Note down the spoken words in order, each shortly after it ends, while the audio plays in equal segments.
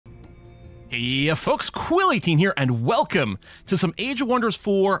Hey folks, Quill18 here, and welcome to some Age of Wonders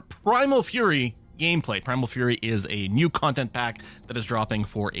 4 Primal Fury gameplay. Primal Fury is a new content pack that is dropping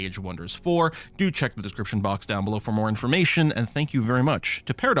for Age of Wonders 4. Do check the description box down below for more information, and thank you very much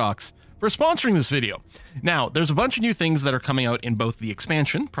to Paradox for sponsoring this video. Now, there's a bunch of new things that are coming out in both the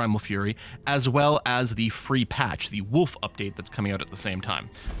expansion, Primal Fury, as well as the free patch, the Wolf update that's coming out at the same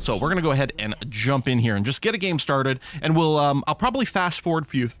time. So we're gonna go ahead and jump in here and just get a game started, and we'll I'll probably fast forward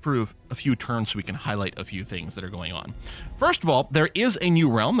for you through a few turns so we can highlight a few things that are going on. First of all, there is a new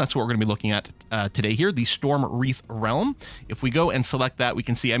realm. That's what we're gonna be looking at today here, the Storm Wreath realm. If we go and select that, we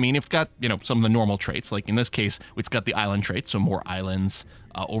can see, I mean, it's got, you know, some of the normal traits. Like in this case, it's got the island traits, so more islands,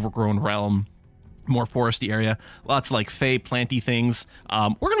 overgrown realm, more foresty area, lots of like fey planty things.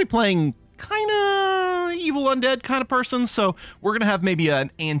 We're gonna be playing kind of evil undead kind of person, so we're gonna have maybe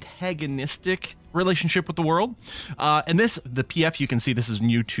an antagonistic relationship with the world. And the PF, you can see this is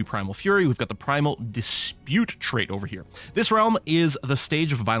new to Primal Fury. We've got the Primal Dispute trait over here. This realm is the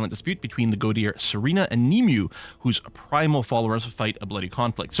stage of a violent dispute between the Godir Serena and Nemu, whose primal followers fight a bloody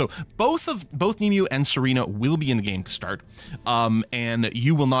conflict. So both Nemu and Serena will be in the game to start, and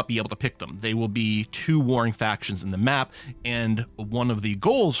you will not be able to pick them. They will be two warring factions in the map, and one of the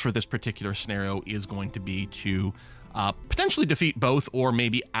goals for this particular scenario is going to be to potentially defeat both, or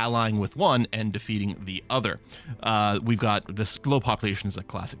maybe allying with one and defeating the other. We've got this glow population is a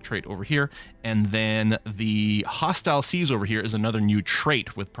classic trait over here, and then the hostile seas over here is another new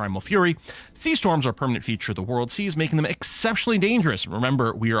trait with Primal Fury. Sea storms are a permanent feature of the world seas, making them exceptionally dangerous.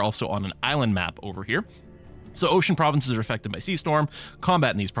 Remember, we are also on an island map over here. So ocean provinces are affected by sea storm.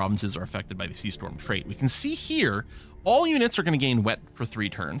 Combat in these provinces are affected by the sea storm trait. We can see here all units are going to gain wet for 3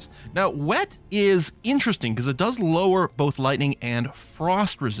 turns. Now, wet is interesting because it does lower both lightning and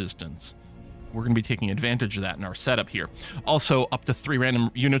frost resistance. We're going to be taking advantage of that in our setup here. Also, up to 3 random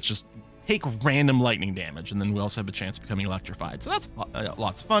units just take random lightning damage, and then we also have a chance of becoming electrified. So that's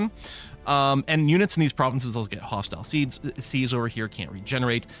lots of fun. And units in these provinces also get hostile seas over here, can't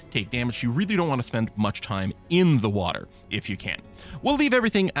regenerate, take damage. You really don't want to spend much time in the water if you can. We'll leave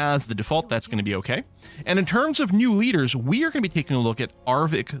everything as the default. That's going to be okay. And in terms of new leaders, we are going to be taking a look at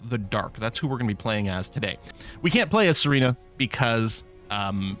Arvik the Dark. That's who we're going to be playing as today. We can't play as Serena because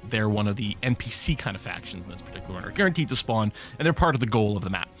they're one of the NPC kind of factions in this particular one, are guaranteed to spawn, and they're part of the goal of the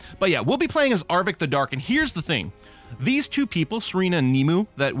map. But yeah, we'll be playing as Arvik the Dark, and here's the thing. These two people, Serena and Nemu,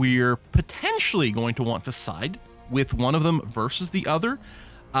 that we're potentially going to want to side with one of them versus the other,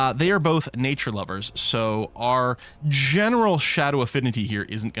 they are both nature lovers, so our general shadow affinity here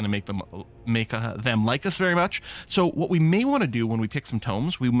isn't going to make them like us very much. So what we may want to do when we pick some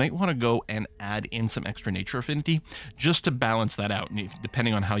tomes, we might want to go and add in some extra nature affinity just to balance that out,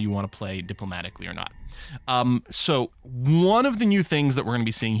 depending on how you want to play diplomatically or not. So one of the new things that we're going to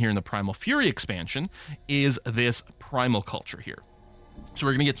be seeing here in the Primal Fury expansion is this primal culture here. So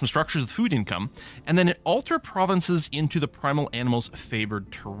we're going to get some structures of food income, and then it alter provinces into the primal animals'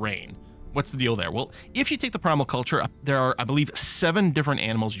 favored terrain. What's the deal there? Well, if you take the primal culture, there are, I believe, 7 different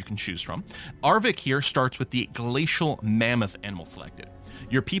animals you can choose from. Arvik here starts with the glacial mammoth animal selected.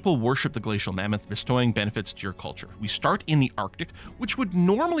 Your people worship the glacial mammoth, bestowing benefits to your culture. We start in the Arctic, which would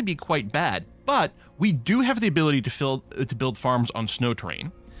normally be quite bad, but we do have the ability to build farms on snow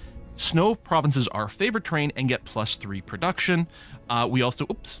terrain. Snow provinces are favorite terrain and get +3 production. We also,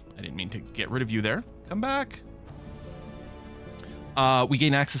 oops, I didn't mean to get rid of you there. Come back. We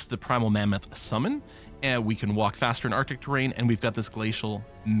gain access to the Primal Mammoth Summon, and we can walk faster in Arctic terrain, and we've got this Glacial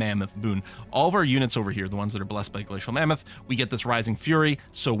Mammoth boon. All of our units over here, the ones that are blessed by Glacial Mammoth, we get this Rising Fury,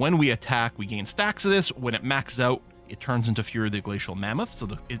 so when we attack, we gain stacks of this. When it maxes out, it turns into Fury of the Glacial Mammoth, so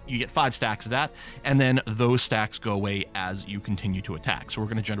you get 5 stacks of that, and then those stacks go away as you continue to attack. So we're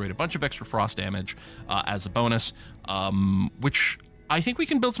going to generate a bunch of extra frost damage as a bonus, which I think we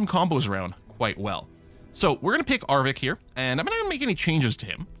can build some combos around quite well. So we're going to pick Arvik here, and I'm not going to make any changes to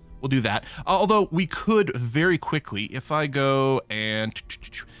him. We'll do that. Although we could very quickly, if I go and...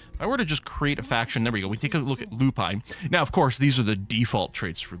 If I were to just create a faction, there we go. We take a look at Lupine. Now, of course, these are the default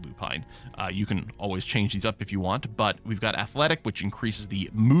traits for Lupine. You can always change these up if you want, but we've got Athletic, which increases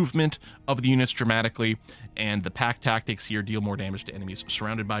the movement of the units dramatically, and the pack tactics here deal more damage to enemies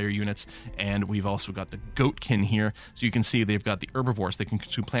surrounded by your units. And we've also got the Goatkin here, so you can see they've got the herbivores. They can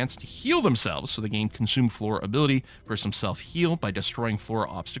consume plants to heal themselves, so they gain Consume Flora ability for some self-heal by destroying flora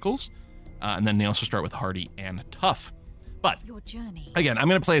obstacles. And then they also start with Hardy and Tough. But again, I'm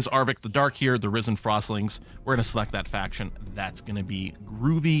going to play as Arvik the Dark here, the Risen Frostlings. We're going to select that faction. That's going to be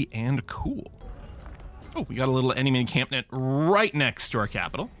groovy and cool. Oh, we got a little enemy encampment right next to our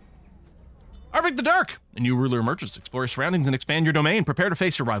capital. Arvik the Dark! A new ruler emerges. Explore your surroundings and expand your domain. Prepare to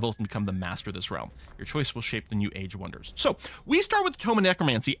face your rivals and become the master of this realm. Your choice will shape the new Age of Wonders. So, we start with the Tome of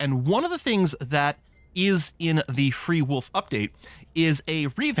Necromancy, and one of the things that is in the Free Wolf update is a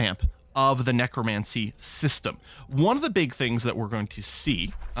revamp of the Necromancy system. One of the big things that we're going to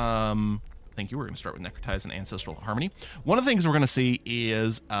see, thank you, we're going to start with Necrotize and Ancestral Harmony. One of the things we're going to see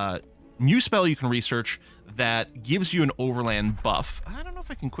is a new spell you can research that gives you an overland buff. I don't know if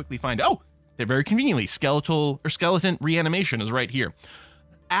I can quickly find it. Oh! They're very conveniently, skeleton reanimation is right here.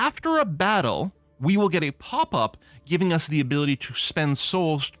 After a battle, we will get a pop-up giving us the ability to spend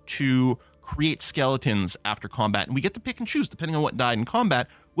souls to create skeletons after combat. And we get to pick and choose, depending on what died in combat.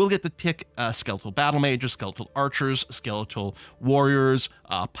 We'll get to pick skeletal battle mages, skeletal archers, skeletal warriors,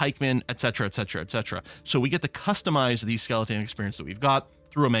 pikemen, etc., etc., etc. So we get to customize the skeleton experience that we've got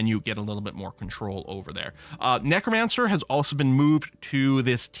through a menu, get a little bit more control over there. Necromancer has also been moved to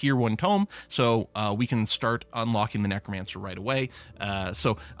this tier 1 tome, so we can start unlocking the Necromancer right away.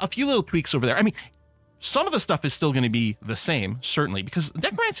 So a few little tweaks over there. I mean, some of the stuff is still going to be the same, certainly, because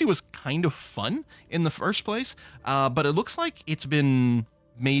Necromancy was kind of fun in the first place, but it looks like it's been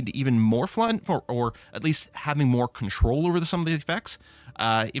made even more fun, or at least having more control over some of the effects.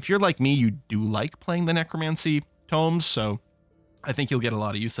 If you're like me, you do like playing the Necromancy tomes, so I think you'll get a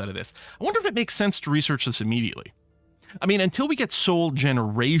lot of use out of this. I wonder if it makes sense to research this immediately. I mean, until we get soul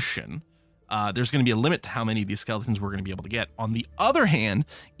generation, there's going to be a limit to how many of these skeletons we're going to be able to get. On the other hand,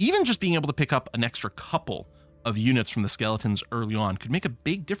 even just being able to pick up an extra couple of units from the skeletons early on could make a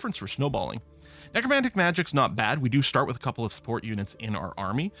big difference for snowballing. Necromantic magic's not bad. We do start with a couple of support units in our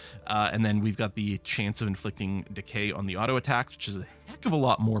army, and then we've got the chance of inflicting decay on the auto attack, which is a heck of a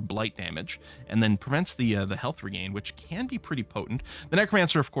lot more blight damage, and then prevents the health regain, which can be pretty potent. The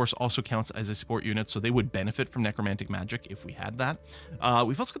Necromancer, of course, also counts as a support unit, so they would benefit from necromantic magic if we had that.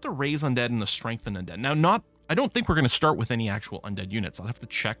 We've also got the Raise Undead and the Strengthen Undead. Now, I don't think we're going to start with any actual undead units. I'll have to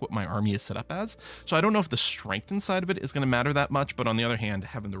check what my army is set up as. So I don't know if the strength inside of it is going to matter that much, but on the other hand,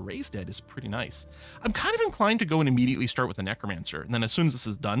 having the Raised Dead is pretty nice. I'm kind of inclined to go and immediately start with the Necromancer, and then as soon as this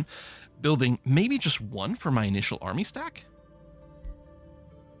is done, building maybe just one for my initial army stack.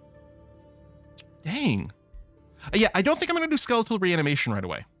 Dang. Yeah, I don't think I'm going to do Skeletal Reanimation right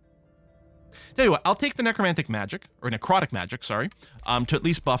away. Tell you what, I'll take the necrotic magic, sorry, to at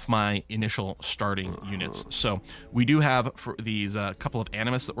least buff my initial starting units. So we do have for these couple of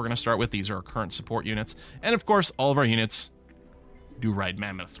animus that we're going to start with. These are our current support units. And of course, all of our units do ride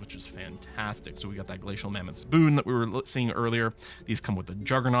mammoths, which is fantastic. So we got that glacial mammoth's boon that we were seeing earlier. These come with the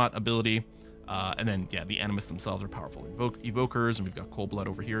juggernaut ability. And then, yeah, the animus themselves are powerful evokers, and we've got cold blood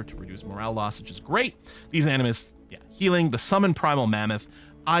over here to reduce morale loss, which is great. These animus, yeah, healing, the summon primal mammoth.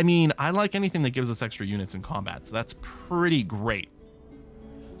 I mean, I like anything that gives us extra units in combat, so that's pretty great.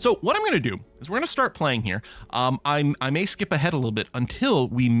 So what I'm going to do is we're going to start playing here. I may skip ahead a little bit until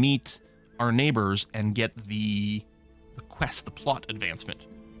we meet our neighbors and get the quest, the plot advancement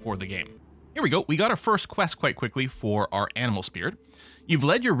for the game. Here we go. We got our first quest quite quickly for our animal spirit. You've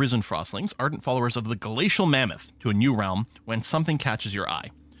led your risen frostlings, ardent followers of the glacial mammoth, to a new realm when something catches your eye.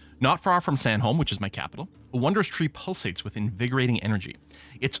 Not far from Sandholm, which is my capital, a wondrous tree pulsates with invigorating energy.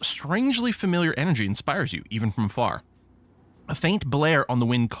 Its strangely familiar energy inspires you, even from afar. A faint blare on the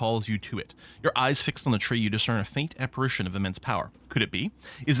wind calls you to it. Your eyes fixed on the tree, you discern a faint apparition of immense power. Could it be?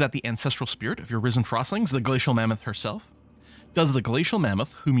 Is that the ancestral spirit of your risen frostlings, the glacial mammoth herself? Does the glacial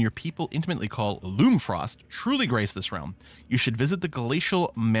mammoth, whom your people intimately call Loomfrost, truly grace this realm? You should visit the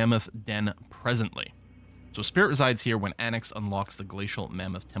glacial mammoth den presently. So spirit resides here when Annex unlocks the glacial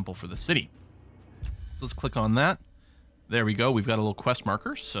mammoth temple for the city. So let's click on that. There we go. We've got a little quest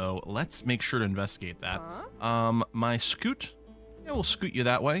marker, so let's make sure to investigate that. My scoot, yeah, we'll scoot you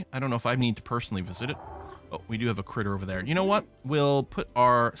that way. I don't know if I need to personally visit it. Oh, we do have a critter over there. You know what? We'll put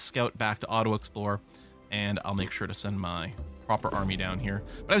our scout back to auto explore, and I'll make sure to send my proper army down here.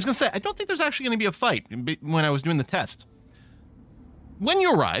 But I was going to say, I don't think there's actually going to be a fight when I was doing the test. When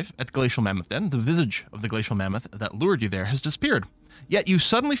you arrive at the Glacial Mammoth Den, the visage of the Glacial Mammoth that lured you there has disappeared. Yet you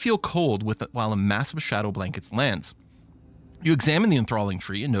suddenly feel cold while a massive shadow blankets lands. You examine the enthralling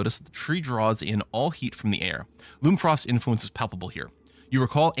tree and notice that the tree draws in all heat from the air. Loomfrost's influence is palpable here. You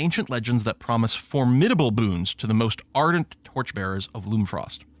recall ancient legends that promise formidable boons to the most ardent torchbearers of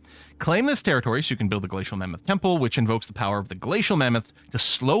Loomfrost. Claim this territory so you can build the Glacial Mammoth Temple, which invokes the power of the Glacial Mammoth to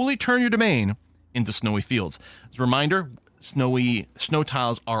slowly turn your domain into snowy fields. As a reminder, snow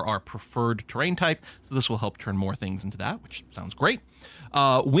tiles are our preferred terrain type, so this will help turn more things into that, which sounds great.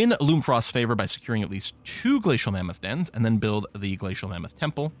 Win Loomfrost's favor by securing at least 2 Glacial Mammoth dens, and then build the Glacial Mammoth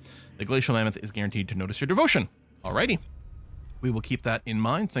Temple. The Glacial Mammoth is guaranteed to notice your devotion. Alrighty. We will keep that in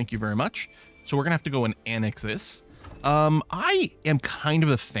mind. Thank you very much. So we're going to have to go and annex this. I am kind of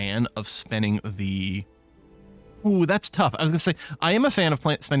a fan of spending the... Ooh, that's tough. I was going to say, I am a fan of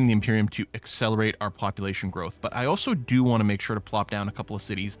spending the Imperium to accelerate our population growth, but I also do want to make sure to plop down a couple of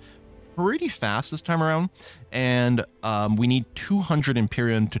cities pretty fast this time around, and we need 200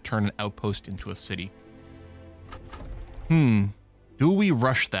 Imperium to turn an outpost into a city. Do we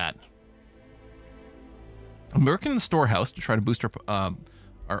rush that? I'm working in the storehouse to try to boost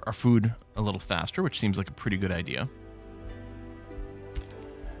our food a little faster, which seems like a pretty good idea.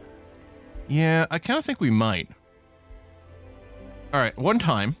 Yeah, I kind of think we might. All right, one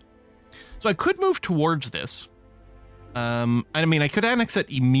time. So I could move towards this. I mean, I could annex it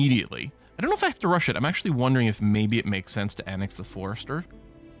immediately. I don't know if I have to rush it. I'm actually wondering if maybe it makes sense to annex the forester.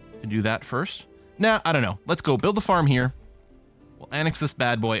 To do that first. Nah, I don't know. Let's go build the farm here. We'll annex this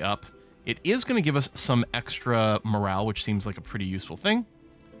bad boy up. It is going to give us some extra morale, which seems like a pretty useful thing.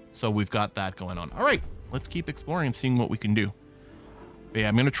 So we've got that going on. All right, let's keep exploring and seeing what we can do. But yeah,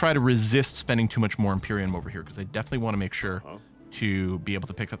 I'm going to try to resist spending too much more Imperium over here because I definitely want to make sure to be able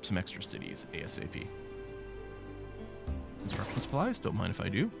to pick up some extra cities ASAP. Construction supplies, don't mind if I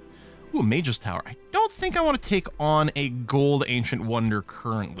do. Ooh, a Mage's Tower. I don't think I want to take on a gold ancient wonder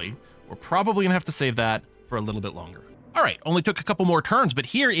currently. We're probably going to have to save that for a little bit longer. All right, only took a couple more turns, but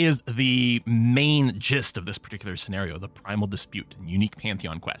here is the main gist of this particular scenario, the Primal Dispute, a unique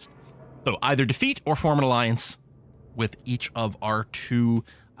Pantheon quest. So either defeat or form an alliance with each of our two,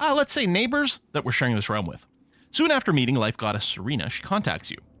 let's say, neighbors that we're sharing this realm with. Soon after meeting life goddess Serena, she contacts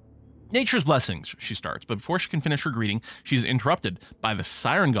you. Nature's blessings, she starts, but before she can finish her greeting, she is interrupted by the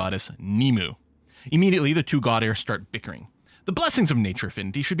siren goddess Nimu. Immediately, the two god heirs start bickering. The blessings of nature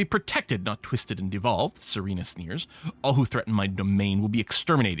affinity should be protected, not twisted and devolved, Serena sneers. All who threaten my domain will be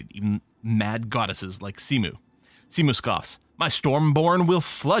exterminated, even mad goddesses like Simu. Simu scoffs. My Stormborn will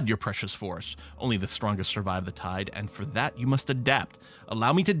flood your precious forest. Only the strongest survive the tide, and for that you must adapt.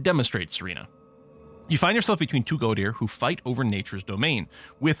 Allow me to demonstrate, Serena. You find yourself between two Godir who fight over nature's domain.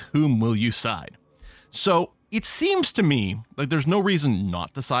 With whom will you side? So it seems to me like there's no reason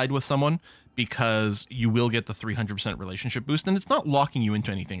not to side with someone because you will get the 300% relationship boost, and it's not locking you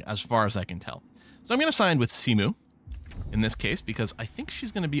into anything as far as I can tell. So I'm going to side with Simu in this case because I think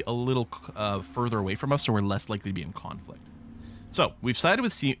she's going to be a little further away from us, so we're less likely to be in conflict. So we've sided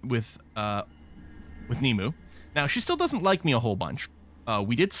with Nimu. Now, she still doesn't like me a whole bunch.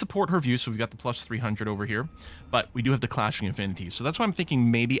 We did support her view, so we've got the plus 300 over here, but we do have the clashing affinities. So that's why I'm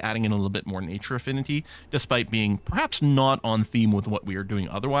thinking maybe adding in a little bit more nature affinity, despite being perhaps not on theme with what we are doing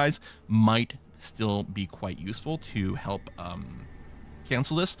otherwise, might still be quite useful to help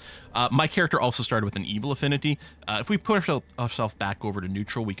cancel this. My character also started with an evil affinity. If we put ourselves back over to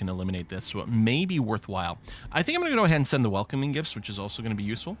neutral, we can eliminate this, so it may be worthwhile. I think I'm going to go ahead and send the welcoming gifts, which is also going to be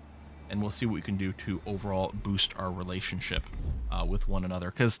useful. And we'll see what we can do to overall boost our relationship with one another.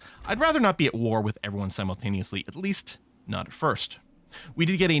 Because I'd rather not be at war with everyone simultaneously, at least not at first. We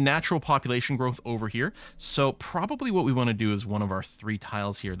did get a natural population growth over here. So probably what we want to do is one of our 3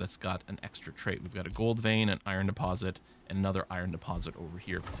 tiles here that's got an extra trait. We've got a gold vein, an iron deposit, and another iron deposit over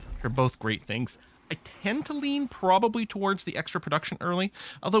here. Which are both great things. I tend to lean probably towards the extra production early,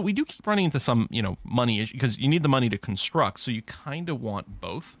 although we do keep running into some, money issue because you need the money to construct. So you kind of want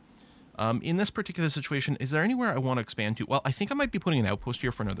both. In this particular situation, is there anywhere I want to expand to? Well, I think I might be putting an outpost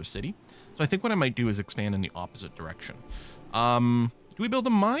here for another city. So I think what I might do is expand in the opposite direction. Do we build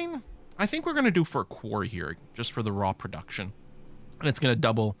a mine? I think we're going to do for a quarry here, just for the raw production. And it's going to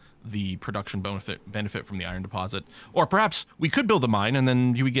double the production benefit from the iron deposit. Or perhaps we could build a mine, and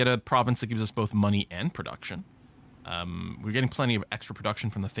then we get a province that gives us both money and production. We're getting plenty of extra production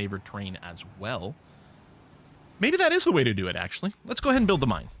from the favored terrain as well. Maybe that is the way to do it, actually. Let's go ahead and build the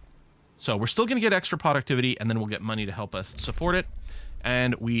mine. So we're still going to get extra productivity, and then we'll get money to help us support it.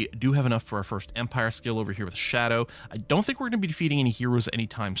 And we do have enough for our first Empire skill over here with Shadow. I don't think we're going to be defeating any heroes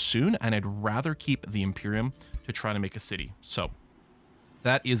anytime soon, and I'd rather keep the Imperium to try to make a city. So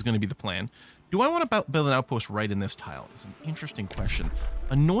that is going to be the plan. Do I want to build an outpost right in this tile? It's an interesting question.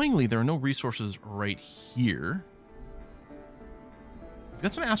 Annoyingly, there are no resources right here. We've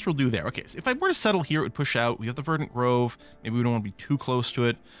got some Astral Dew there. Okay, so if I were to settle here, it would push out. We have the Verdant Grove. Maybe we don't want to be too close to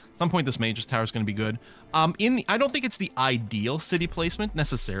it. At some point, this Mage's Tower is going to be good. I don't think it's the ideal city placement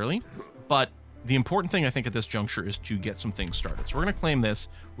necessarily, but the important thing I think at this juncture is to get some things started. So we're going to claim this,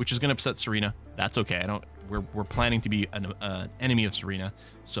 which is going to upset Serena. That's okay. We're planning to be an enemy of Serena,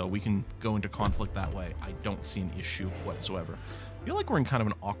 so we can go into conflict that way. I don't see an issue whatsoever. I feel like we're in kind of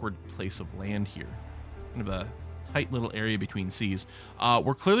an awkward place of land here. Kind of a tight little area between seas.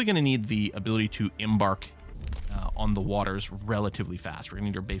 We're clearly going to need the ability to embark on the waters relatively fast. We're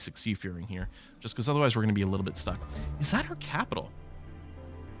going to need our basic seafaring here, just because otherwise we're going to be a little bit stuck. Is that her capital?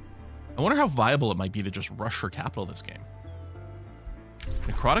 I wonder how viable it might be to just rush her capital this game.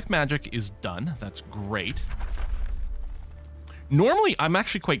 Necrotic magic is done. That's great. Normally, I'm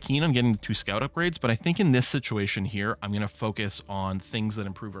actually quite keen on getting the 2 scout upgrades, but I think in this situation here, I'm going to focus on things that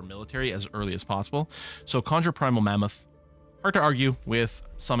improve our military as early as possible. So conjure Primal Mammoth. Hard to argue with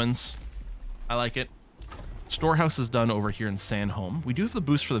summons. I like it. Storehouse is done over here in Sandhome. We do have the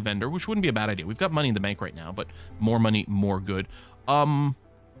boost for the vendor, which wouldn't be a bad idea. We've got money in the bank right now, but more money, more good. Do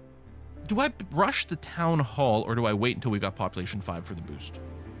I rush the town hall, or do I wait until we got population 5 for the boost?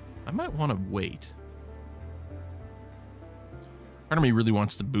 I might want to wait. Part of me really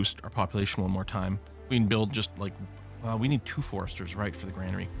wants to boost our population one more time. We can build just like, we need 2 foresters, right, for the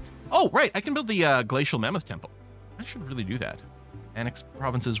granary. Oh, right, I can build the Glacial Mammoth Temple. I should really do that. Annex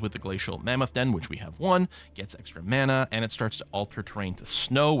provinces with the Glacial Mammoth Den, which we have 1, gets extra mana, and it starts to alter terrain to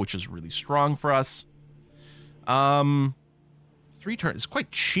snow, which is really strong for us. 3 turns, it's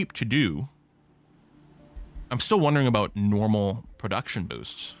quite cheap to do. I'm still wondering about normal production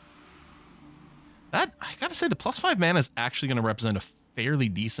boosts. That, I gotta say, the +5 mana is actually going to represent a fairly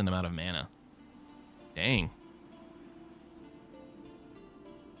decent amount of mana. Dang.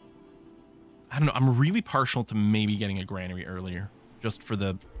 I don't know. I'm really partial to maybe getting a granary earlier. Just for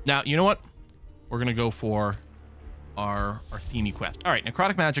the... Now, you know what? We're going to go for our themey quest. All right,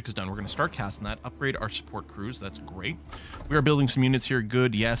 Necrotic Magic is done. We're going to start casting that. Upgrade our support crews. That's great. We are building some units here.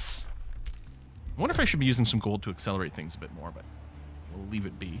 Good, yes. I wonder if I should be using some gold to accelerate things a bit more, but we'll leave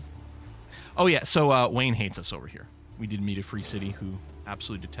it be. Oh, yeah, so Wayne hates us over here. We did meet a free city who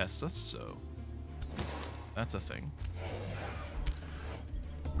absolutely detests us, so that's a thing.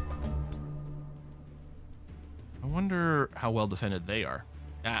 I wonder how well defended they are.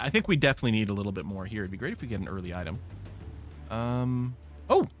 I think we definitely need a little bit more here. It'd be great if we get an early item.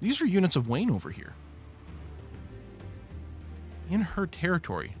 Oh, these are units of Wayne over here. In her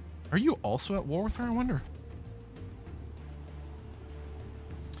territory. Are you also at war with her, I wonder?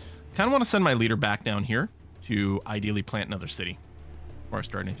 Kind of want to send my leader back down here to ideally plant another city before I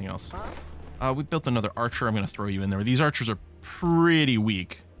start anything else. We built another archer. I'm going to throw you in there. These archers are pretty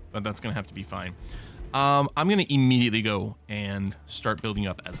weak, but that's going to have to be fine. I'm going to immediately go and start building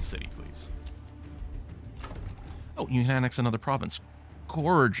up as a city, please. Oh, you can annex another province.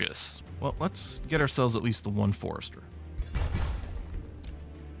 Gorgeous. Well, let's get ourselves at least the 1 forester.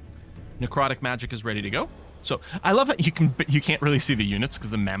 Necrotic magic is ready to go. So I love that you can't really see the units because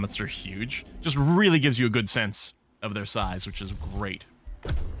the mammoths are huge. Just really gives you a good sense of their size, which is great.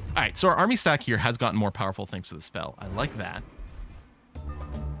 All right, so our army stack here has gotten more powerful thanks to the spell. I like that.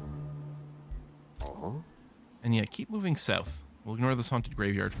 And yeah, keep moving south. We'll ignore this haunted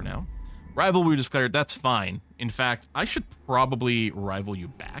graveyard for now. Rival we declared, that's fine. In fact, I should probably rival you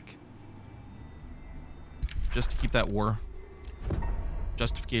back. Just to keep that war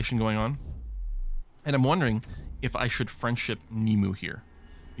justification going on. And I'm wondering if I should friendship Nimu here.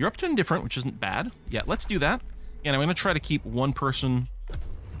 You're up to indifferent, which isn't bad. Yeah, let's do that. And I'm going to try to keep 1 person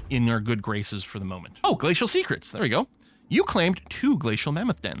in our good graces for the moment. Oh, Glacial Secrets. There we go. You claimed 2 Glacial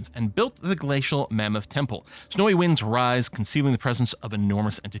Mammoth Dens and built the Glacial Mammoth Temple. Snowy winds rise, concealing the presence of an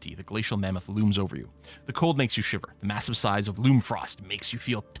enormous entity. The Glacial Mammoth looms over you. The cold makes you shiver. The massive size of loom frost makes you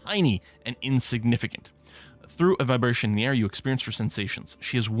feel tiny and insignificant. Through a vibration in the air, you experience her sensations.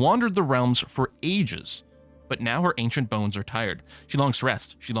 She has wandered the realms for ages, but now her ancient bones are tired. She longs to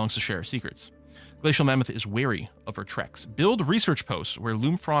rest. She longs to share her secrets. Glacial Mammoth is wary of her treks. Build research posts where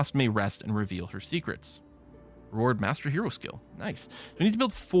Loomfrost may rest and reveal her secrets. Reward Master Hero skill. Nice. So we need to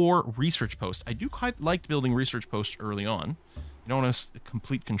build 4 research posts. I do quite like building research posts early on. You don't want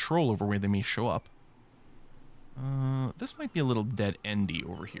complete control over where they may show up. This might be a little dead-endy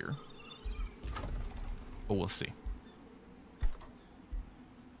over here. But we'll see.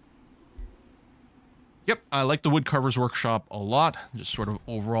 Yep, I like the Woodcarver's Workshop a lot. Just sort of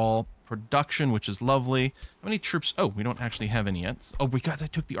overall production, which is lovely. How many troops? Oh, we don't actually have any yet. Oh, because I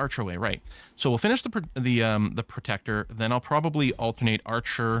took the archer away, right? So we'll finish the protector. Then I'll probably alternate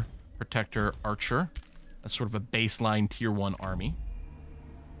archer, protector, archer. That's sort of a baseline tier 1 army.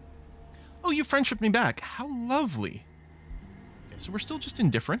 Oh, you friendshiped me back. How lovely. Okay, so we're still just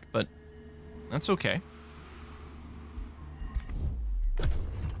indifferent, but that's okay.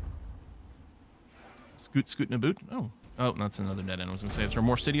 Scoot and a boot. Oh, that's another dead end. I was going to say, is there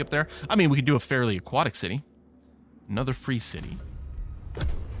more city up there? I mean, we could do a fairly aquatic city. Another free city.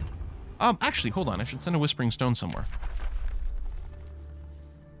 Actually, hold on. I should send a Whispering Stone somewhere.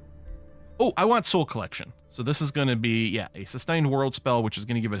 Oh, I want Soul Collection. So this is going to be, yeah, a Sustained World spell, which is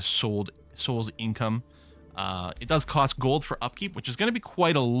going to give us Soul's income. It does cost gold for upkeep, which is going to be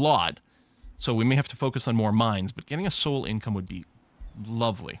quite a lot. So we may have to focus on more mines, but getting a soul income would be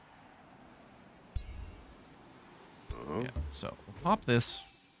lovely. Yeah, so we'll pop this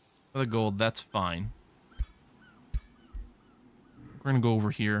for the gold. That's fine. We're going to go over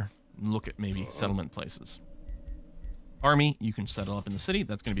here and look at maybe settlement places. Army, you can settle up in the city.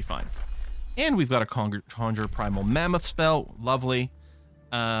 That's going to be fine. And we've got a conjure Primal Mammoth spell. Lovely.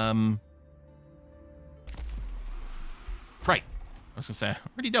 Right. I was going to say, I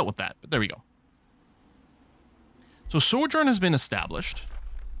already dealt with that, but there we go. So Sojourn has been established.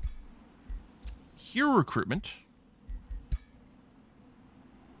 Hero recruitment.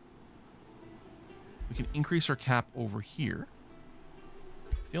 We can increase our cap over here.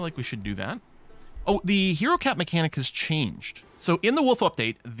 I feel like we should do that. Oh, the hero cap mechanic has changed. So in the Wolf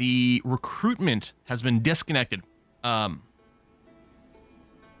update, the recruitment has been disconnected. In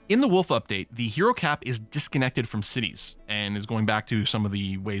the Wolf update, the hero cap is disconnected from cities and is going back to some of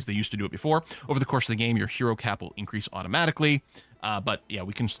the ways they used to do it before. Over the course of the game, your hero cap will increase automatically. But yeah,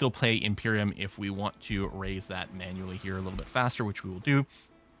 we can still play Imperium if we want to raise that manually here a little bit faster, which we will do.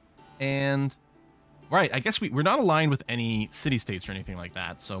 And right, I guess we're not aligned with any city-states or anything like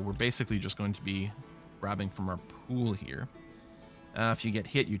that, so we're basically just going to be grabbing from our pool here. If you get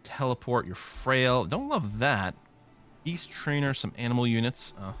hit, you teleport, you're frail. Don't love that. Beast Trainer, some animal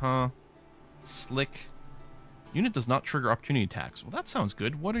units. Slick. Unit does not trigger opportunity attacks. Well, that sounds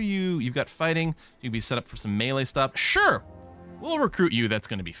good. What are you? You've got fighting. You can be set up for some melee stuff. Sure! We'll recruit you. That's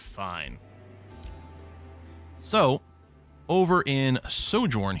going to be fine. So, over in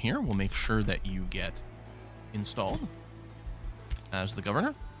Sojourn here, we'll make sure that you get installed as the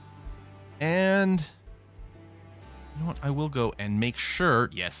governor. And you know what? I will go and make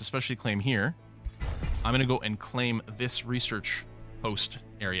sure, yes, especially claim here. I'm going to go and claim this research post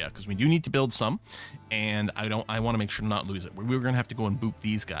area because we do need to build some, and I want to make sure to not lose it. We're going to have to go and boop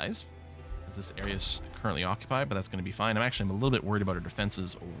these guys as this area is currently occupied, but that's going to be fine. I'm a little bit worried about our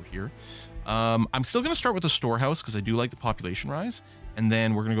defenses over here. I'm still going to start with the storehouse because I do like the population rise, and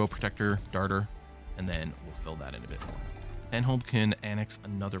then we're going to go protector, darter, and then we'll fill that in a bit more. Tenholm can annex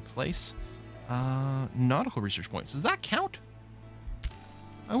another place. Nautical research points. Does that count?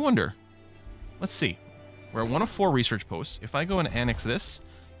 I wonder. Let's see. We're at 1 of 4 research posts. If I go and annex this,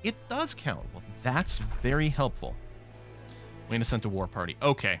 it does count. Well, that's very helpful. We're going to send a war party.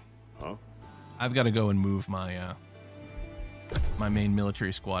 Okay. Huh? I've got to go and move my my main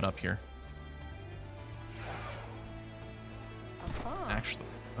military squad up here. Actually,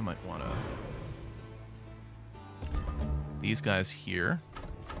 I might want to these guys here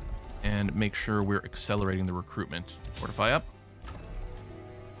and make sure we're accelerating the recruitment. Fortify up.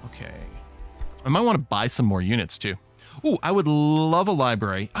 Okay. I might want to buy some more units too. Ooh, I would love a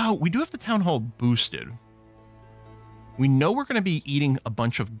library. Oh, we do have the town hall boosted. We know we're going to be eating a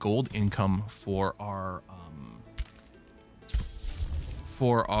bunch of gold income for our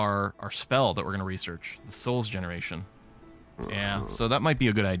spell that we're going to research, the Souls Generation. Yeah, so that might be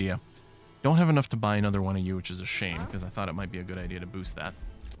a good idea. Don't have enough to buy another one of you, which is a shame because I thought it might be a good idea to boost that.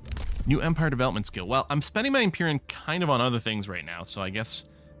 New Empire Development skill. Well, I'm spending my Imperium kind of on other things right now, so I guess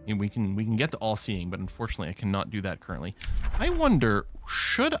we can get to All Seeing, but unfortunately I cannot do that currently. I wonder,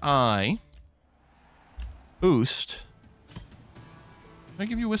 should I boost? Can I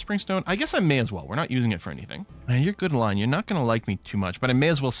give you Whispering Stone? I guess I may as well. We're not using it for anything. You're good in line. You're not going to like me too much, but I may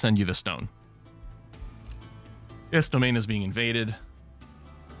as well send you the stone. Yes, domain is being invaded.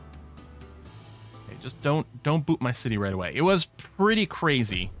 Okay, just don't boot my city right away. It was pretty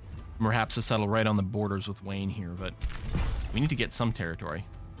crazy, perhaps, to settle right on the borders with Wayne here, but we need to get some territory.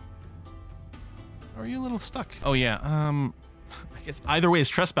 Are you a little stuck? Oh yeah, I guess either way is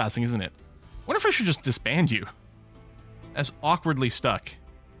trespassing, isn't it? I wonder if I should just disband you. That's awkwardly stuck.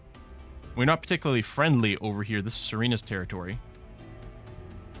 We're not particularly friendly over here. This is Serena's territory.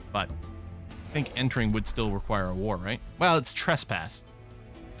 But I think entering would still require a war, right? Well, it's trespass.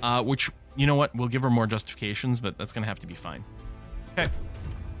 Which, you know what? We'll give her more justifications, but that's going to have to be fine. Okay.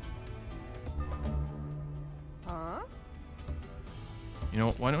 Huh? You know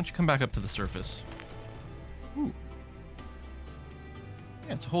what? Why don't you come back up to the surface? Ooh.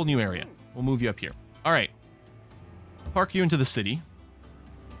 Yeah, it's a whole new area. We'll move you up here. All right. Park you into the city.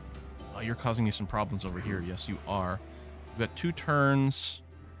 Oh, you're causing me some problems over here. Yes, you are. We've got 2 turns.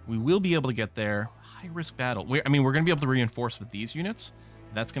 We will be able to get there. High-risk battle. I mean, we're going to be able to reinforce with these units.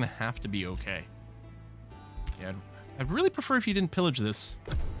 That's going to have to be okay. Yeah, I'd really prefer if you didn't pillage this,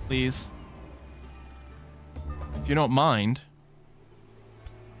 please. If you don't mind.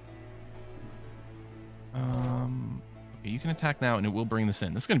 Okay, you can attack now, and it will bring this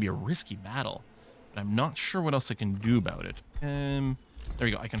in. This is going to be a risky battle. but I'm not sure what else I can do about it. There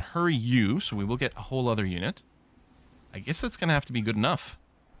we go. I can hurry you, so we will get a whole other unit. I guess that's going to have to be good enough.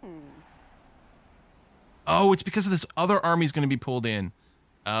 Oh, it's because of this other army's going to be pulled in.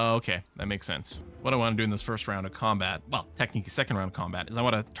 Okay, that makes sense. What I want to do in this first round of combat, well, technically second round of combat, is I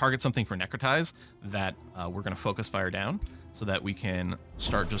want to target something for Necrotize that we're going to focus fire down so that we can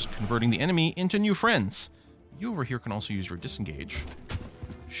start just converting the enemy into new friends. You over here can also use your disengage.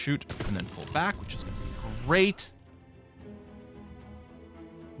 Shoot, and then pull back, which is going to be great.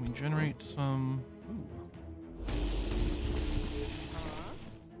 We generate some... Ooh.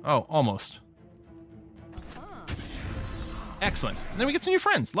 Oh, almost. Excellent. And then we get some new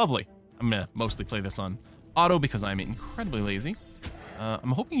friends. Lovely. I'm going to mostly play this on auto because I'm incredibly lazy.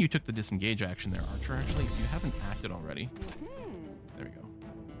 I'm hoping you took the disengage action there, Archer, actually, if you haven't acted already. There we go.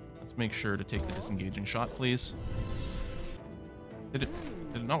 Let's make sure to take the disengaging shot, please. Did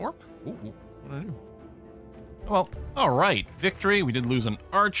it not work? Ooh, what did I do? Well, all right. Victory. We did lose an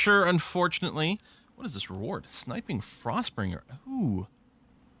Archer, unfortunately. What is this reward? Sniping Frostbringer. Ooh.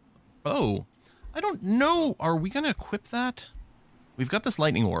 Oh. I don't know. Are we going to equip that? We've got this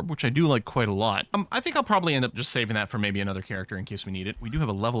lightning orb, which I do like quite a lot. I think I'll probably end up just saving that for maybe another character in case we need it. We do have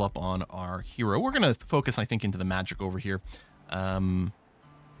a level up on our hero. We're going to focus, I think, into the magic over here.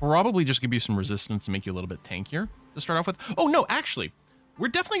 Probably just give you some resistance to make you a little bit tankier to start off with. Oh, no, actually, we're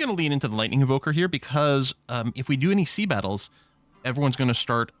definitely going to lean into the lightning evoker here because if we do any sea battles, everyone's going to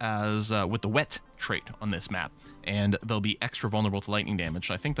start as with the wet trait on this map, and they'll be extra vulnerable to lightning damage.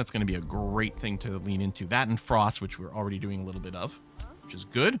 So I think that's going to be a great thing to lean into. That and frost, which we're already doing a little bit of, which is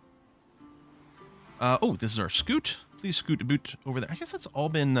good. Oh, this is our scoot. Please scoot a boot over there. I guess that's all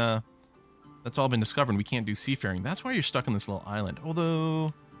been discovered. We can't do seafaring. That's why you're stuck on this little island.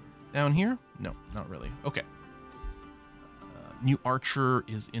 Although down here, no, not really. Okay. New archer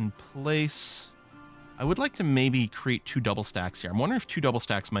is in place. I would like to maybe create 2 double stacks here. I'm wondering if 2 double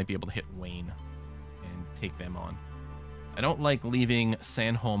stacks might be able to hit Wayne and take them on. I don't like leaving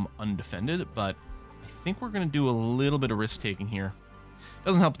Sandholm undefended, but I think we're going to do a little bit of risk-taking here.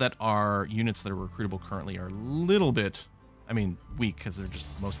 Doesn't help that our units that are recruitable currently are a little bit, I mean, weak because they're just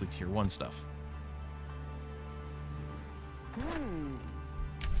mostly tier 1 stuff.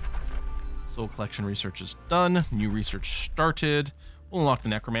 Soul collection research is done. New research started. We'll unlock the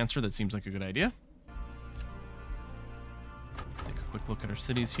Necromancer. That seems like a good idea. Take a quick look at our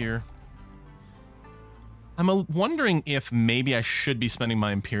cities here. I'm wondering if maybe I should be spending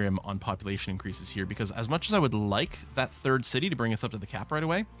my Imperium on population increases here, because as much as I would like that 3rd city to bring us up to the cap right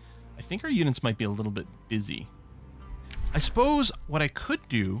away, I think our units might be a little bit busy. I suppose what I could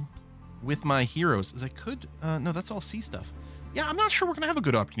do with my heroes is I could... no, that's all sea stuff. Yeah, I'm not sure we're going to have a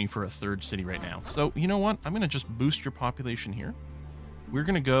good opportunity for a 3rd city right now. So, you know what? I'm going to just boost your population here. We're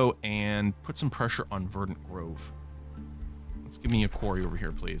going to go and put some pressure on Verdant Grove. Let's give me a quarry over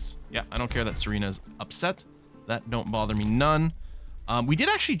here, please. Yeah, I don't care that Serena's upset. That don't bother me none. We did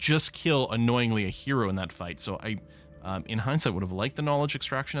actually just kill, annoyingly, a hero in that fight. So I, in hindsight, would have liked the knowledge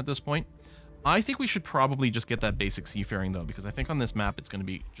extraction at this point. I think we should probably just get that basic seafaring, though, because I think on this map it's going to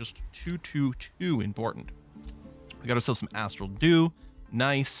be just too important. We got ourselves some Astral Dew.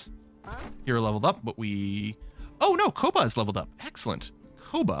 Nice. Hero leveled up, but we... Oh, no, Koba is leveled up. Excellent.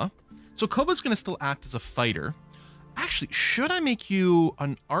 Koba. So Koba's going to still act as a fighter. Actually, should I make you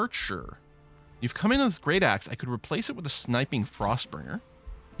an archer? You've come in with Great Axe. I could replace it with a sniping Frostbringer.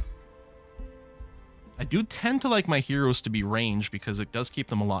 I do tend to like my heroes to be ranged because it does keep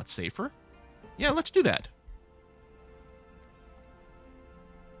them a lot safer. Yeah, let's do that.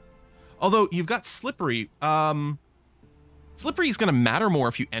 Although you've got Slippery. Slippery is going to matter more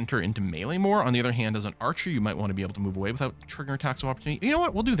if you enter into melee more. On the other hand, as an archer, you might want to be able to move away without triggering attacks of opportunity. You know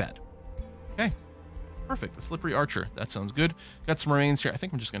what? We'll do that. Okay. Perfect. The Slippery Archer. That sounds good. Got some remains here. I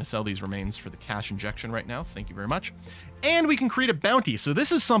think I'm just going to sell these remains for the cash injection right now. Thank you very much. And we can create a bounty. So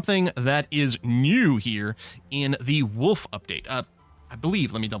this is something that is new here in the Wolf update. I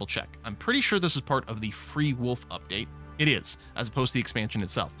believe, let me double check. I'm pretty sure this is part of the free Wolf update. It is, as opposed to the expansion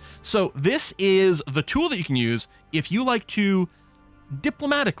itself. So this is the tool that you can use if you like to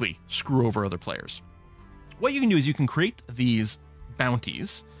diplomatically screw over other players. What you can do is you can create these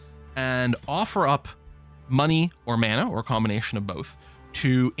bounties and offer up money or mana, or a combination of both,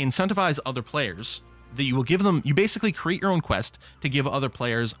 to incentivize other players. That you will give them, you basically create your own quest to give other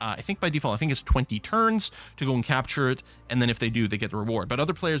players, I think by default, I think it's 20 turns to go and capture it, and then if they do, they get the reward. But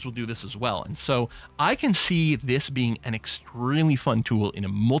other players will do this as well. And so I can see this being an extremely fun tool in a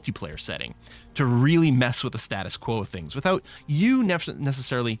multiplayer setting to really mess with the status quo of things without you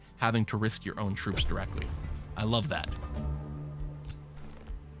necessarily having to risk your own troops directly. I love that.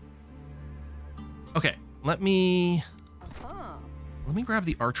 Okay, let me Uh-huh. grab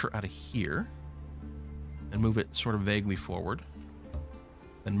the archer out of here and move it sort of vaguely forward.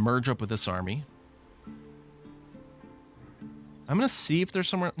 Then merge up with this army. I'm going to see if there's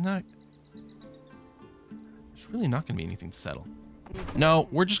somewhere... No. There's really not going to be anything to settle. No,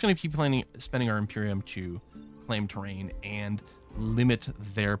 we're just going to keep spending our Imperium to claim terrain and limit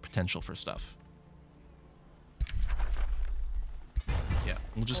their potential for stuff. Yeah,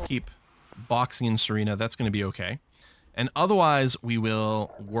 we'll just keep boxing in Serena. That's going to be okay. And otherwise, we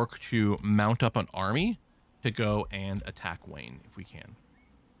will work to mount up an army to go and attack Wayne if we can.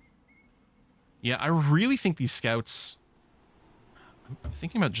 Yeah, I really think these scouts... I'm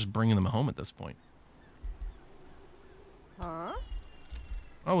thinking about just bringing them home at this point. Huh?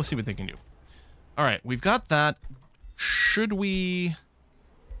 Oh, we'll see what they can do. All right, we've got that. Should we...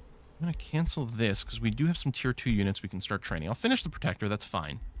 I'm going to cancel this because we do have some tier 2 units we can start training. I'll finish the Protector. That's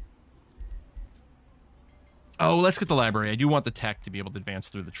fine. Oh, let's get the library. I do want the tech to be able to advance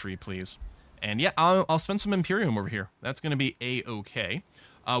through the tree, please. And yeah, I'll spend some Imperium over here. That's going to be A-okay.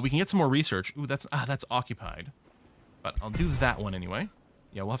 We can get some more research. Ooh, that's occupied. But I'll do that one anyway.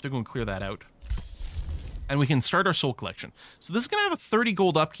 Yeah, we'll have to go and clear that out. And we can start our soul collection. So this is going to have a 30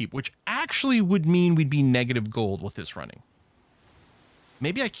 gold upkeep, which actually would mean we'd be negative gold with this running.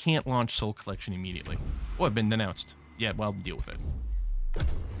 Maybe I can't launch soul collection immediately. Oh, I've been denounced. Yeah, well, deal with it.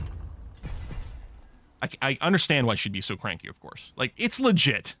 I understand why she'd be so cranky, of course. Like, it's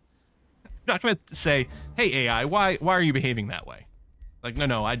legit. I'm not going to say, hey, AI, why are you behaving that way? Like,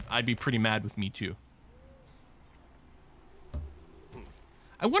 no, I'd be pretty mad with me, too.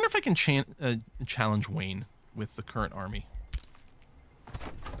 I wonder if I can challenge Wayne with the current army.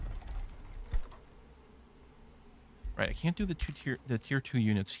 Right, I can't do the tier 2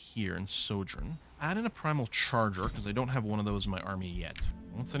 units here in Sojourn. Add in a Primal Charger, because I don't have one of those in my army yet.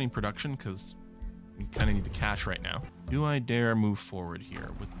 I won't send in production, because we kind of need the cash right now. Do I dare move forward here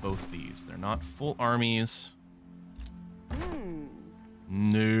with both these? They're not full armies.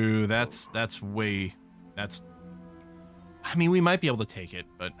 No, that's way... I mean, we might be able to take it,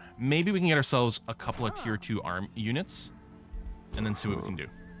 but maybe we can get ourselves a couple of tier 2 units and then see what we can do.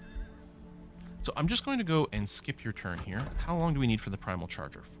 So I'm just going to go and skip your turn here. How long do we need for the Primal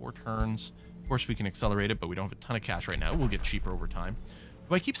Charger? 4 turns. Of course, we can accelerate it, but we don't have a ton of cash right now. We'll get cheaper over time.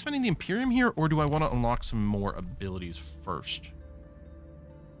 Do I keep spending the Imperium here, or do I want to unlock some more abilities first?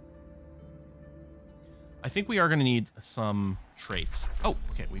 I think we are going to need some traits. Oh,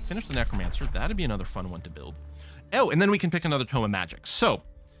 okay. We finished the Necromancer. That'd be another fun one to build. Oh, and then we can pick another Tome of Magic. So,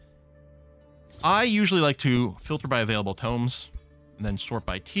 I usually like to filter by available tomes and then sort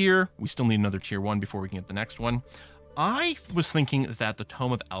by tier. We still need another tier 1 before we can get the next one. I was thinking that the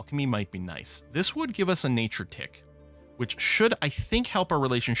Tome of Alchemy might be nice. This would give us a nature tick, which should, I think, help our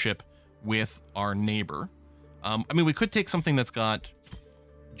relationship with our neighbor. I mean, we could take something that's got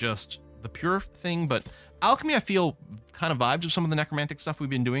just the pure thing, but alchemy, I feel, kind of vibes with some of the necromantic stuff we've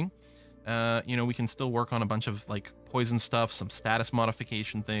been doing. You know, we can still work on a bunch of like poison stuff, some status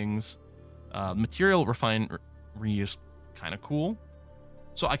modification things. Material refinery is kind of cool.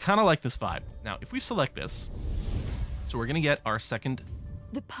 So I kind of like this vibe. Now, if we select this, so we're going to get our second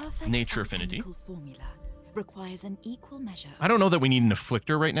nature affinity. Formula requires an equal measure. I don't know that we need an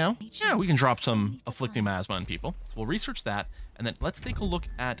afflictor right now. Yeah, we can drop some afflicting miasma on people. So we'll research that. And then let's take a look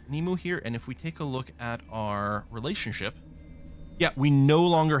at Nemu here. And if we take a look at our relationship, yeah, we no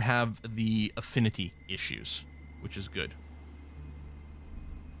longer have the affinity issues, which is good.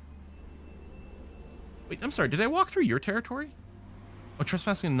 Wait, I'm sorry. Did I walk through your territory? Oh,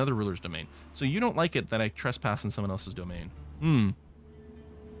 trespassing in another ruler's domain. So you don't like it that I trespass in someone else's domain.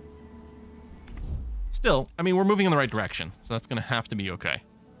 Still, I mean, we're moving in the right direction, so that's going to have to be okay.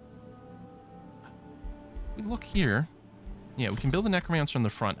 We look here. Yeah, we can build a Necromancer in the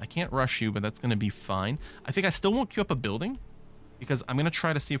front. I can't rush you, but that's going to be fine. I think I still won't queue up a building, because I'm going to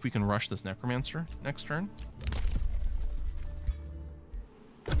try to see if we can rush this Necromancer next turn.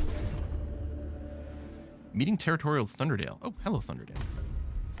 Meeting Territorial Thunderdale. Oh, hello, Thunderdale.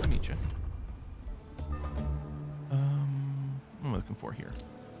 Nice to meet you. What am I looking for here?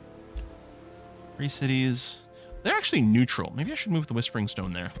 3 cities. They're actually neutral. Maybe I should move the Whispering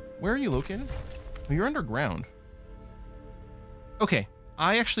Stone there. Where are you located? Oh, you're underground. Okay.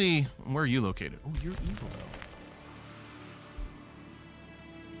 Where are you located? Oh, you're evil, though.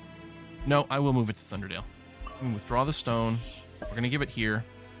 No, I will move it to Thunderdale. I'm going to withdraw the stone. We're going to give it here.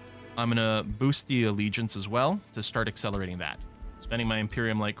 I'm going to boost the allegiance as well to start accelerating that. Spending my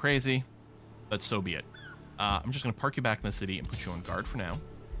Imperium like crazy, but so be it. I'm just going to park you back in the city and put you on guard for now.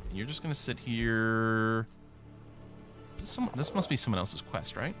 And you're just going to sit here. This must be someone else's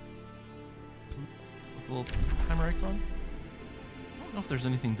quest, right? with a little timer icon. I don't know if there's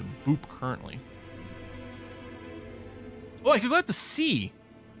anything to boop currently. Oh, I could go out to sea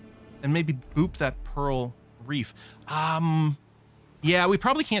and maybe boop that pearl reef. Yeah, we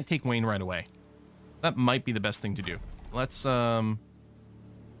probably can't take Wayne right away. That might be the best thing to do. Let's, okay,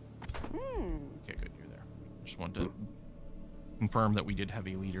 good, you're there. Just want to confirm that we did have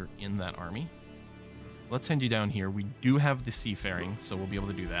a leader in that army. So let's send you down here. We do have the seafaring, so we'll be able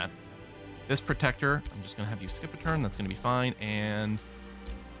to do that. This protector, I'm just going to have you skip a turn. That's going to be fine. And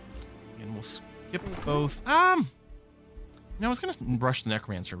we'll skip both. Now I was going to rush the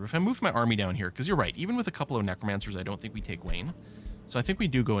Necromancer, but if I move my army down here, because you're right, even with a couple of Necromancers, I don't think we take Wayne. So I think we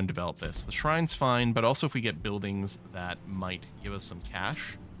do go and develop this. The Shrine's fine, but also if we get buildings that might give us some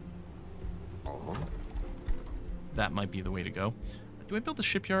cash, that might be the way to go. Do I build the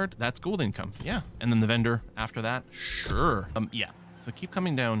shipyard? That's gold income. Yeah. And then the vendor after that? Sure. Yeah. So keep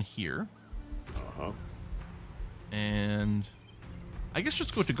coming down here. And I guess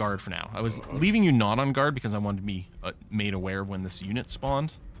just go to guard for now. I was leaving you not on guard because I wanted to be made aware of when this unit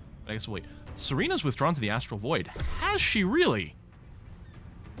spawned. But I guess we'll wait. Serena's withdrawn to the Astral Void. Has she really?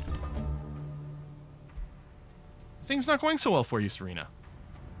 Things not going so well for you, Serena.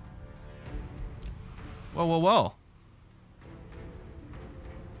 Well, well, well.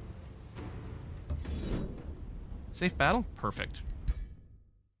 Safe battle? Perfect.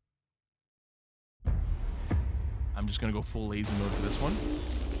 I'm just going to go full lazy mode for this one.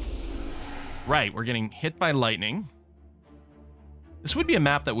 Right, we're getting hit by lightning. This would be a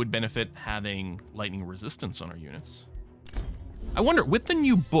map that would benefit having lightning resistance on our units. I wonder, with the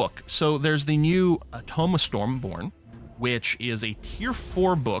new book, so there's the new Tome of Stormborn, which is a tier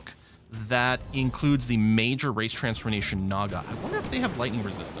 4 book that includes the major race transformation Naga. I wonder if they have lightning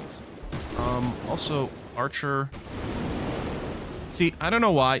resistance. Also, Archer. See, I don't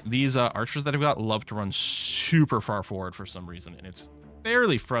know why these archers that I've got love to run super far forward for some reason, and it's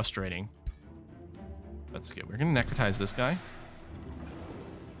fairly frustrating. That's good. We're going to necrotize this guy.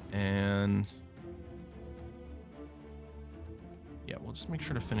 And yeah, we'll just make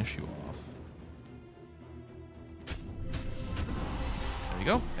sure to finish you off. There we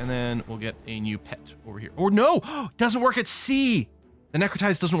go. And then we'll get a new pet over here. Or no, doesn't work at sea. The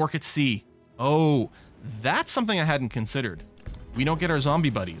necrotize doesn't work at sea. Oh, that's something I hadn't considered. We don't get our zombie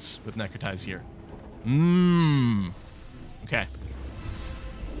buddies with necrotize here. Okay.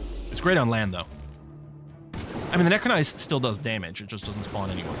 It's great on land, though. I mean, the necrotize still does damage. It just doesn't spawn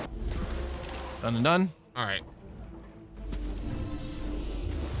anymore. Done and done. All right.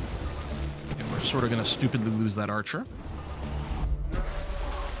 And we're sort of going to stupidly lose that archer.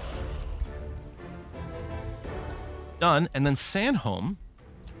 Done. And then Sandholm.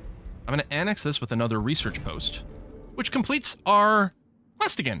 I'm going to annex this with another research post, which completes our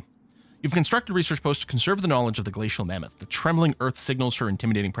quest again. You've constructed a research post to conserve the knowledge of the glacial mammoth. The trembling earth signals her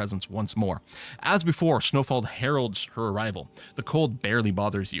intimidating presence once more. As before, snowfall heralds her arrival. The cold barely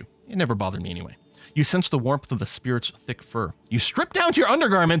bothers you. It never bothered me anyway. You sense the warmth of the spirit's thick fur. You strip down to your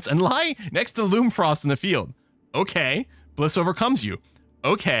undergarments and lie next to the Loomfrost in the field. Okay. Bliss overcomes you.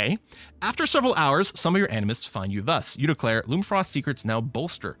 Okay. After several hours, some of your animists find you thus. You declare, Loomfrost's secrets now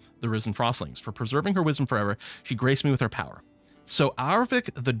bolster the risen frostlings. For preserving her wisdom forever, she graced me with her power. So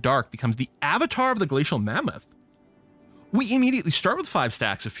Arvik the Dark becomes the avatar of the Glacial Mammoth. We immediately start with 5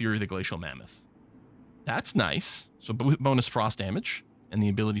 stacks of Fury of the Glacial Mammoth. That's nice. So bonus frost damage and the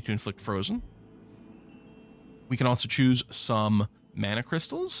ability to inflict frozen. We can also choose some mana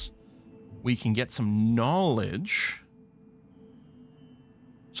crystals. We can get some knowledge.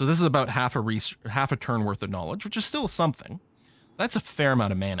 So this is about half a turn worth of knowledge, which is still something. That's a fair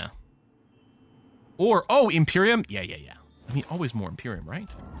amount of mana. Or, oh, Imperium. Yeah. I mean, always more Imperium, right?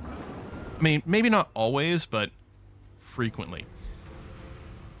 I mean, maybe not always, but frequently.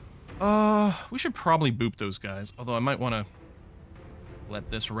 We should probably boop those guys. Although I might want to let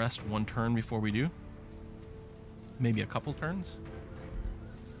this rest one turn before we do. Maybe a couple turns.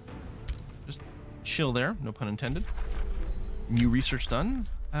 Just chill there, no pun intended. New research done.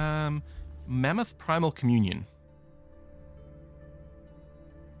 Mammoth Primal Communion.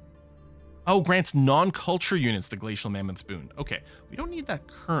 Oh, grants non-culture units the Glacial Mammoth's boon. Okay, we don't need that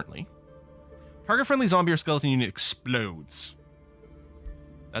currently. Target-friendly zombie or skeleton unit explodes.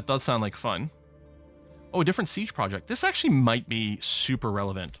 That does sound like fun. Oh, a different siege project. This actually might be super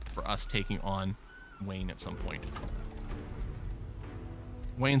relevant for us taking on Wayne at some point.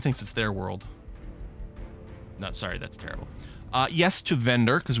 Wayne thinks it's their world. No, sorry, that's terrible. Yes to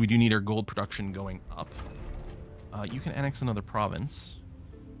vendor, because we do need our gold production going up. You can annex another province.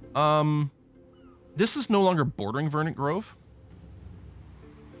 This is no longer bordering Verdant Grove.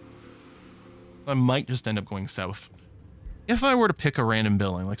 I might just end up going south. If I were to pick a random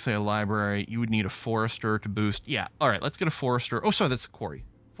building, like say a library, you would need a forester to boost. Yeah, all right, let's get a forester. Oh, sorry, that's a quarry.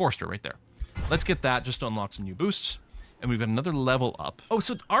 Forester right there. Let's get that just to unlock some new boosts. And we've got another level up. Oh,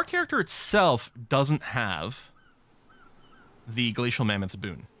 so our character itself doesn't have the Glacial Mammoth's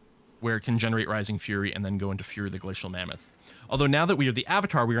boon, where it can generate Rising Fury and then go into Fury the Glacial Mammoth. Although now that we are the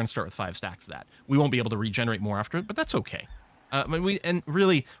Avatar, we're going to start with 5 stacks of that. We won't be able to regenerate more after it, but that's okay.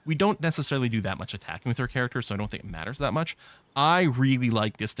 We don't necessarily do that much attacking with our character, so I don't think it matters that much. I really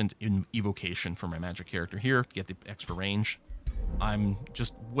like Distant Evocation for my magic character here to get the extra range. I'm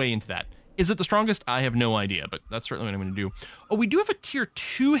just way into that. Is it the strongest? I have no idea, but that's certainly what I'm going to do. Oh, we do have a tier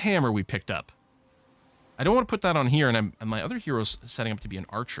 2 hammer we picked up. I don't want to put that on here, and my other hero's setting up to be an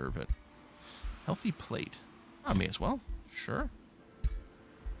archer, but healthy plate. I may as well. Sure.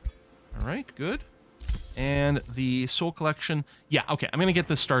 All right, good. And the soul collection. Yeah, okay, I'm going to get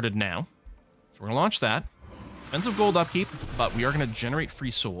this started now. So we're going to launch that. Expensive gold upkeep, but we are going to generate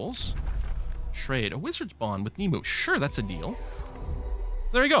free souls. Trade a wizard's bond with Nemo. Sure, that's a deal.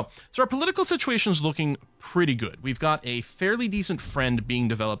 So there you go. So our political situation is looking pretty good. We've got a fairly decent friend being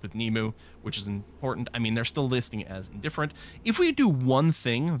developed with Nemu, which is important. I mean, they're still listing as indifferent. If we do one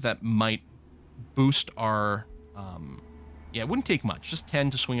thing that might boost our... yeah, it wouldn't take much. Just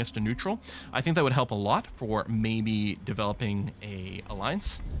 10 to swing us to neutral. I think that would help a lot for maybe developing a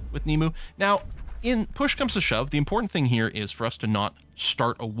alliance with Nemu. Now, in push comes to shove, the important thing here is for us to not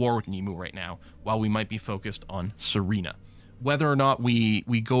start a war with Nemu right now, while we might be focused on Serena. Whether or not we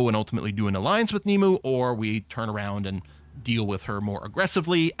go and ultimately do an alliance with Nemu, or we turn around and deal with her more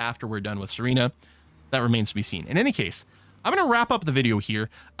aggressively after we're done with Serena, that remains to be seen. In any case, I'm going to wrap up the video here.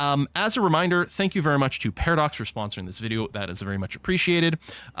 As a reminder, thank you very much to Paradox for sponsoring this video. That is very much appreciated.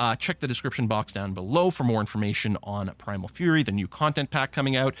 Check the description box down below for more information on Primal Fury, the new content pack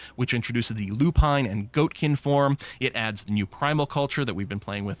coming out, which introduces the Lupine and Goatkin form. It adds the new Primal culture that we've been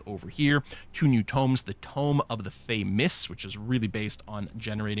playing with over here. 2 new tomes, the Tome of the Fey Mists, which is really based on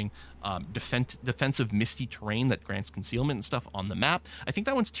generating defensive misty terrain that grants concealment and stuff on the map. I think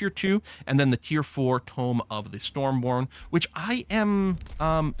that one's tier 2. And then the tier 4 Tome of the Stormborn, which I am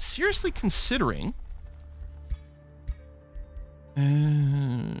seriously considering.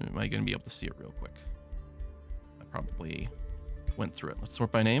 Am I going to be able to see it real quick? I probably went through it. Let's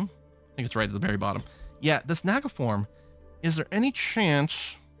sort by name. I think it's right at the very bottom. Yeah, this Naga form. Is there any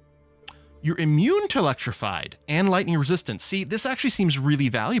chance you're immune to electrified and lightning resistant? See, this actually seems really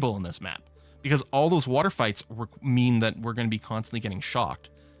valuable in this map, because all those water fights mean that we're going to be constantly getting shocked.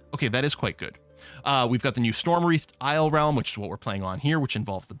 Okay, that is quite good. We've got the new Stormwreathed Isle Realm, which is what we're playing on here, which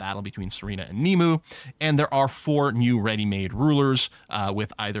involves the battle between Serena and Nemu. And there are 4 new ready-made rulers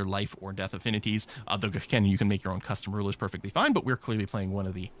with either life or death affinities. Again, you can make your own custom rulers perfectly fine, but we're clearly playing one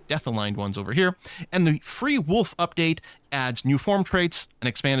of the death-aligned ones over here. And the free Wolf update adds new form traits, an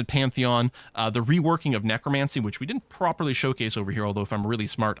expanded Pantheon, the reworking of Necromancy, which we didn't properly showcase over here, although if I'm really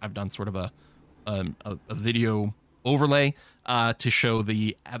smart, I've done sort of a video overlay to show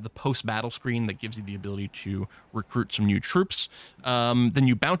the post-battle screen that gives you the ability to recruit some new troops. The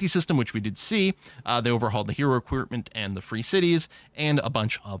new bounty system, which we did see. They overhauled the hero equipment and the free cities, and a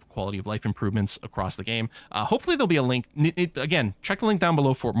bunch of quality of life improvements across the game. Hopefully there'll be a link. Again, check the link down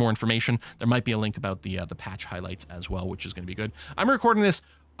below for more information. There might be a link about the patch highlights as well, which is going to be good. I'm recording this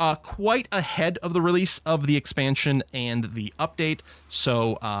quite ahead of the release of the expansion and the update,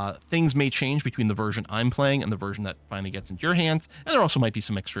 so things may change between the version I'm playing and the version that finally gets into your hands, and there also might be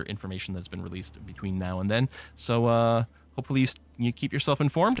some extra information that's been released between now and then. So hopefully you keep yourself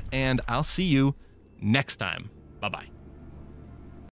informed, and I'll see you next time. Bye-bye.